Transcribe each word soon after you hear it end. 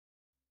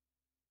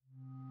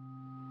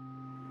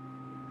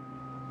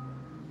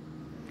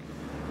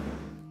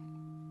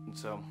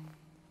So,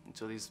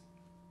 until this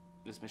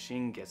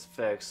machine gets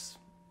fixed,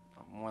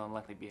 I'll more than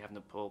likely be having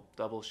to pull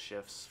double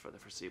shifts for the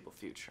foreseeable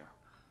future.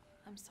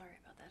 I'm sorry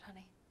about that,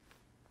 honey.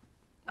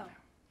 Oh,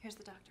 here's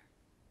the doctor.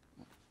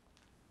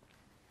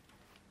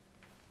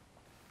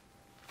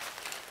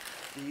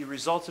 The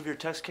results of your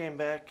test came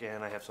back,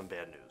 and I have some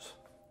bad news.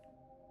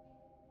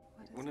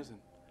 What is it?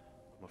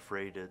 I'm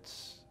afraid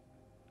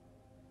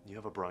you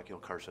have a bronchial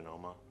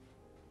carcinoma.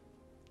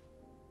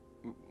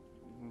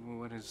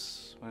 What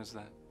is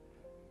that?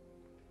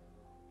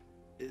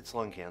 It's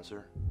lung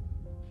cancer,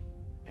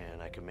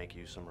 and I can make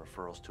you some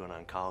referrals to an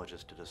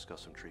oncologist to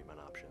discuss some treatment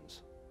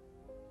options.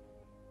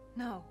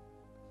 No,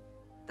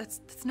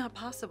 that's not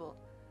possible.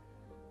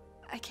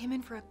 I came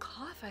in for a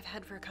cough I've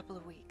had for a couple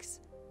of weeks.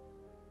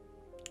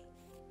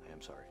 I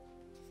am sorry.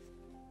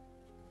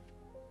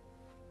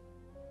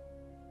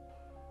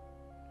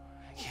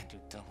 I can't do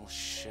double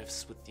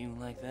shifts with you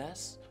like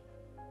this.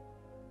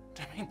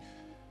 I mean,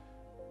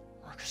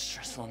 work is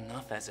stressful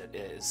enough as it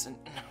is, and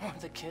how are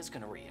the kids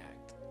gonna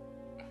react?